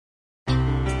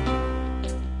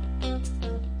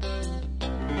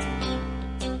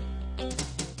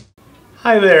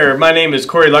Hi there, my name is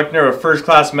Corey Luckner of First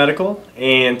Class Medical,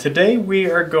 and today we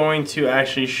are going to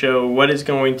actually show what is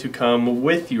going to come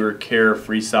with your Caire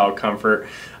FreeStyle Comfort.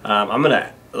 I'm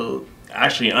going to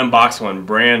actually unbox one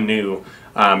brand new,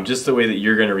 just the way that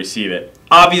you're going to receive it.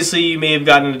 Obviously you may have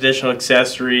gotten additional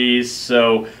accessories,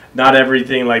 so not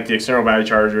everything like the external battery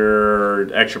charger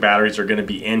or extra batteries are going to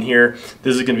be in here.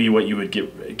 This is going to be what you would get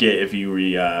if you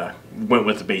went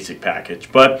with the basic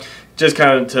package. But just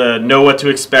kind of to know what to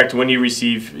expect when you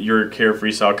receive your Caire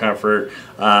FreeStyle Comfort,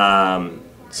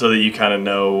 so that you kind of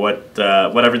know what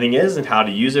everything is and how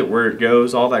to use it, where it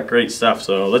goes, all that great stuff.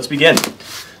 So let's begin.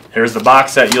 Here's the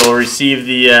box that you'll receive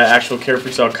the actual Caire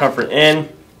FreeStyle Comfort in.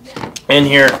 In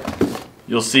here,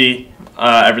 you'll see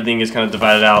everything is kind of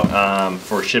divided out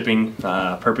for shipping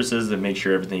purposes to make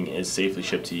sure everything is safely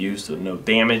shipped to you, so no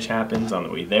damage happens on the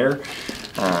way there.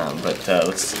 But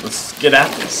let's get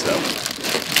at this. So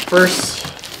first,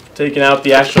 taking out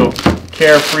the actual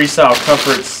Caire FreeStyle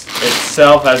Comfort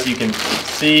itself. As you can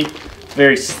see,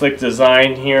 very slick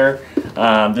design here.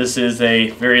 This is a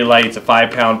very light. It's a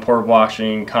 5-pound port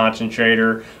washing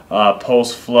concentrator,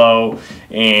 pulse flow,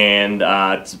 and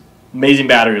it's amazing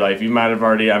battery life. You might have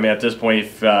already, at this point,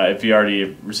 if you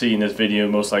already receiving this video,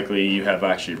 most likely you have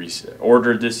actually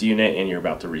ordered this unit and you're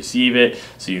about to receive it,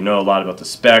 so you know a lot about the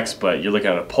specs. But you're looking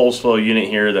at a pulse flow unit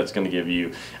here that's going to give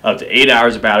you up to 8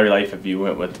 hours of battery life if you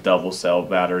went with the double cell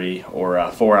battery, or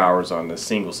 4 hours on the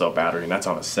single cell battery, and that's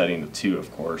on a setting of 2, of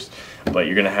course. But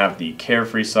you're going to have the Caire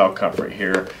FreeStyle Comfort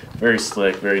here. Very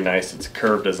slick, very nice. It's a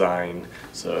curved design,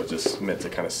 so it's just meant to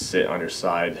kind of sit on your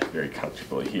side very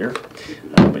comfortably here.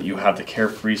 But you have the Caire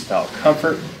FreeStyle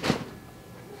Comfort.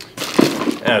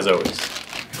 As always,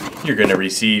 you're going to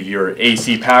receive your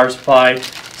AC power supply.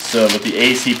 So with the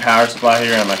AC power supply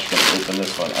here, I'm actually going to open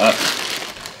this one up.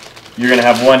 You're going to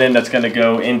have one end that's going to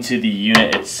go into the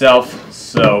unit itself.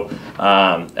 So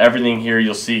everything here,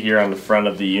 you'll see here on the front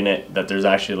of the unit that there's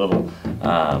actually a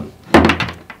little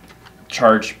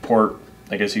charge port,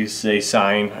 I guess you could say,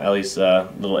 sign, at least a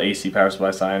little AC power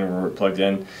supply sign where we're plugged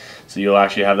in. So you'll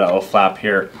actually have that little flap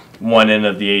here. One end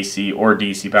of the AC or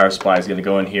DC power supply is going to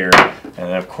go in here.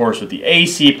 And of course with the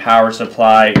AC power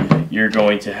supply, you're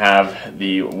going to have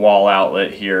the wall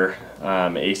outlet here,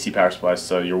 AC power supply.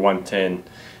 So your 110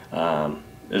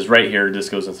 is right here. This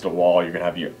goes into the wall. You're going to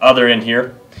have your other end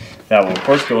here. That will of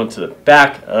course go into the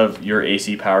back of your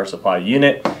AC power supply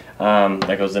unit.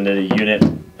 That goes into the unit.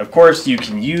 Of course, you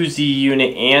can use the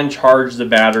unit and charge the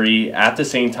battery at the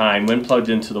same time when plugged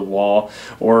into the wall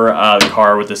or the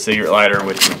car with the cigarette lighter,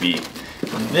 which would be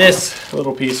this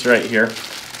little piece right here.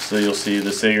 So you'll see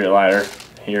the cigarette lighter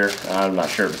here. I'm not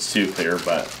sure if it's too clear,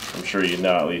 but I'm sure you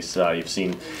know, at least you've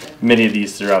seen many of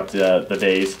these throughout the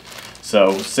days.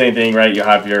 So same thing, right? You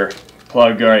have your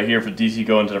plug right here for DC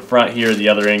going to the front here, the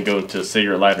other end going to the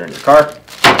cigarette lighter in your car.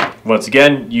 Once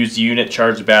again, use the unit,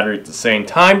 charge the battery at the same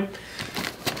time.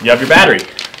 You have your battery.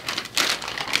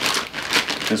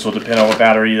 This will depend on what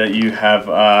battery that you have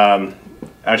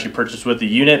actually purchased with the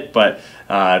unit, but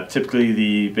typically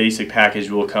the basic package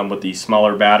will come with the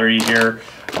smaller battery here.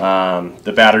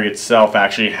 The battery itself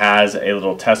actually has a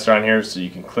little tester on here, so you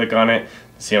can click on it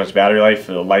to see how much battery life.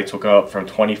 The lights will go up from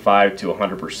 25 to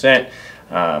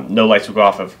 100%. No lights will go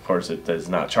off, of course it does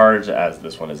not charge, as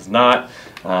this one is not,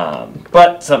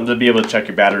 but something to be able to check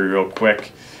your battery real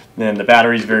quick. Then the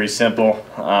battery is very simple.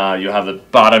 You'll have the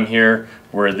bottom here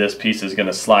where this piece is going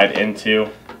to slide into,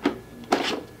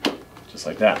 just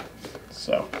like that.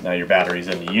 So now your battery's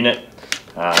in the unit.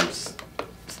 It's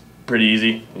pretty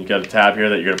easy. You got a tab here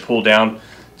that you're going to pull down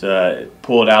to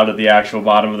pull it out of the actual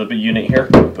bottom of the unit here,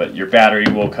 but your battery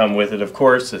will come with it, of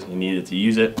course, if you needed to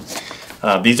use it.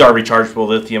 These are rechargeable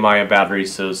lithium-ion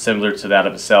batteries, so similar to that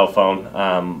of a cell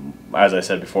phone. As I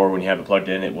said before, when you have it plugged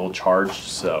in, it will charge,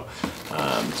 so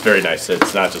it's very nice.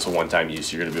 It's not just a one-time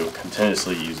use. You're going to be able to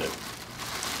continuously use it.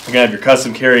 You're going to have your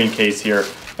custom carrying case here.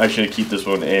 I'm actually going to keep this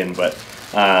one in, but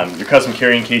your custom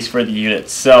carrying case for the unit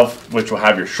itself, which will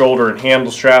have your shoulder and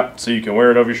handle strap, so you can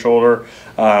wear it over your shoulder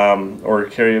or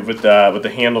carry it with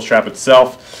the handle strap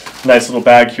itself. Nice little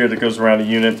bag here that goes around the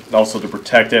unit, also to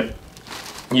protect it.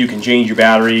 You can change your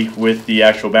battery with the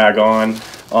actual bag on,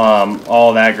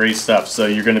 all that great stuff. So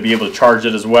you're going to be able to charge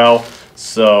it as well.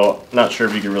 So not sure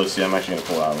if you can really see. I'm actually going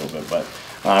to pull it out a little bit,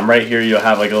 but right here you'll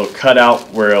have like a little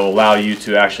cutout where it will allow you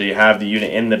to actually have the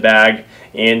unit in the bag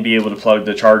and be able to plug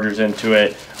the chargers into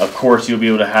it. Of course, you'll be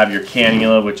able to have your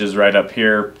cannula, which is right up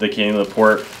here, the cannula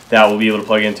port, that will be able to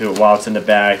plug into it while it's in the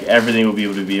bag. Everything will be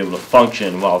able to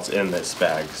function while it's in this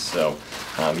bag. So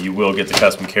you will get the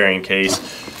custom carrying case.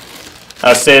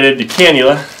 As stated, the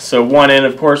cannula. So one end,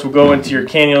 of course, will go into your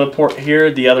cannula port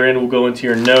here. The other end will go into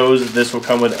your nose. This will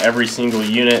come with every single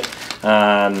unit.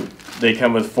 They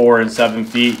come with 4 and 7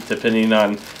 feet, depending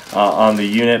on the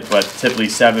unit, but typically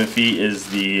 7 feet is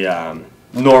the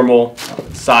normal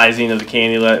sizing of the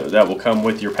cannula that will come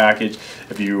with your package.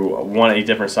 If you want a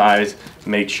different size,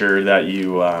 make sure that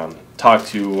you talk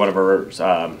to one of our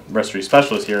respiratory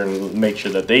specialists here and make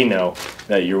sure that they know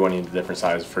that you're wanting a different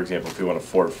size. For example, if you want a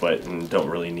 4-foot and don't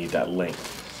really need that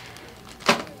length.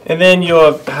 And then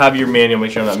you'll have your manual. Make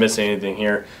sure I'm not missing anything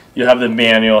here. You'll have the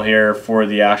manual here for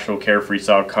the actual Caire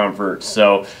FreeStyle Comfort.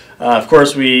 So of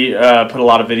course we put a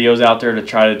lot of videos out there to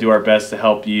try to do our best to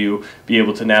help you be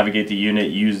able to navigate the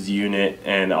unit, use the unit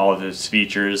and all of its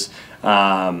features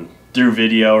through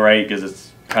video, right? Because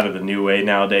it's kind of the new way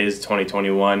nowadays,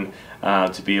 2021,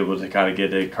 to be able to kind of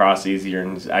get it across easier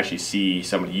and actually see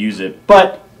somebody use it.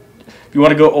 But if you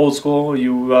want to go old school,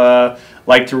 you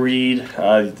like to read,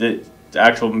 the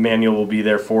actual manual will be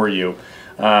there for you.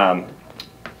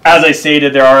 As I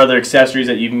stated, there are other accessories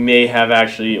that you may have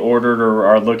actually ordered or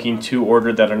are looking to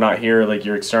order that are not here, like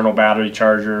your external battery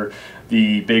charger,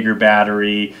 the bigger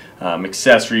battery,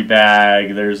 accessory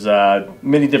bag. There's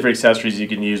many different accessories you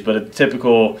can use, but a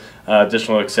typical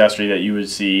additional accessory that you would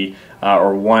see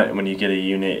or want when you get a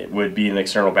unit would be an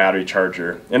external battery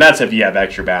charger. And that's if you have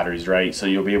extra batteries, right? So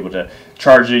you'll be able to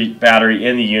charge the battery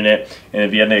in the unit, and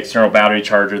if you have an external battery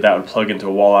charger, that would plug into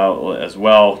a wall outlet as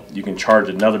well. You can charge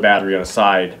another battery on the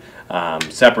side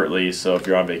separately. So if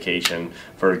you're on vacation,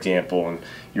 for example, and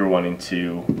you're wanting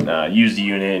to use the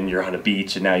unit and you're on a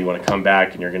beach and now you want to come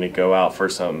back and you're going to go out for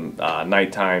some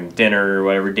nighttime dinner or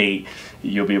whatever date,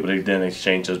 you'll be able to then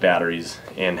exchange those batteries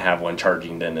and have one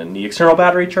charging then in the external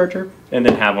battery charger and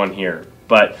then have one here.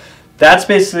 But that's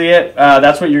basically it.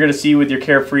 That's what you're going to see with your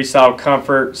Caire FreeStyle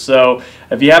Comfort. So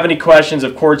if you have any questions,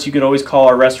 of course, you can always call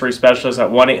our respiratory specialist at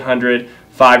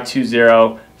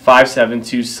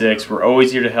 1-800-520-5726. We're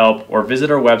always here to help, or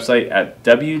visit our website at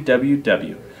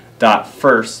www.first,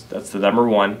 that's the number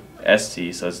 1,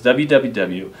 ST, so it's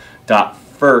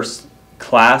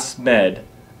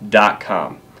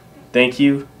www.firstclassmed.com. Thank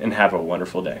you and have a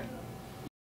wonderful day.